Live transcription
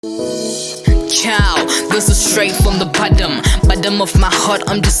Cow, this is straight from the bottom of my heart.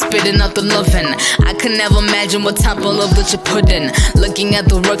 I'm just spitting out the loving. I can never imagine what type of love that you're putting. Looking at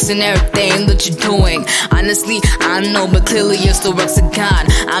the works and everything that you're doing. Honestly, I know, but clearly it's the works of God.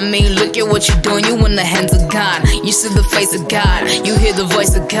 I mean, look at what you're doing. You in the hands of God. You see the face of God. You hear the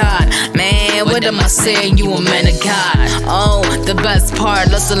voice of God. Man, what am I saying? You a man of God. Oh, the best part,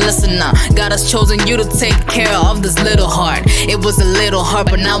 listen now. God has chosen you to take care of this little heart. It was a little heart,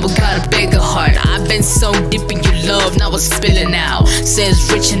 but now we got a bigger heart. I've been so deep in your love, now it's spilling out.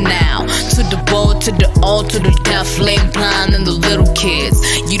 Says richer now. To the bold, to the old, to the deaf, lame, blind, and the little kids.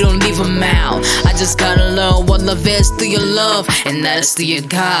 You don't leave them out. I just gotta learn what love is through your love, and that is through your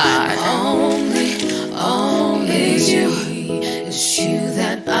God. Only you. It's you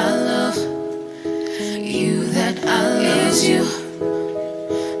that I love. You that I love. It's you.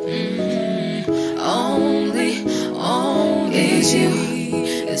 Only it's you.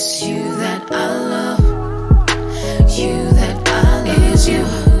 It's you that I love. You that I love. It's you.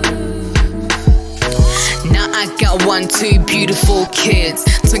 Now I got 1, 2 beautiful kids.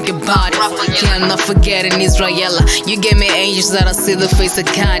 Think about it, yeah, I'm not forgetting Israela. You gave me angels that I see the face of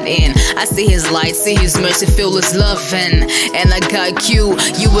God in. I see His light, see His mercy, feel His loving. And I got you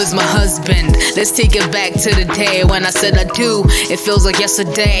as my husband. Let's take it back to the day when I said I do. It feels like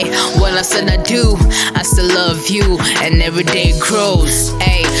yesterday when I said I do. I still love you, and every day it grows.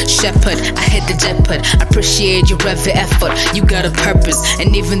 Hey, shepherd, I hit the jeopard. I appreciate your every effort. You got a purpose,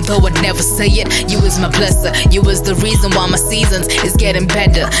 and even though I'd never say it, you is my blesser. You is the reason why my seasons is getting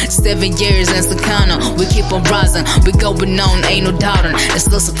better. 7 years in Sakana, we keep on rising. We going on, ain't no doubting. It's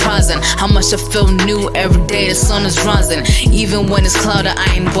still surprising how much I feel new every day. The sun is rising, even when it's cloudy.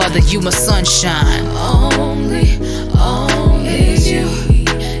 I ain't bothered. You my sunshine. Only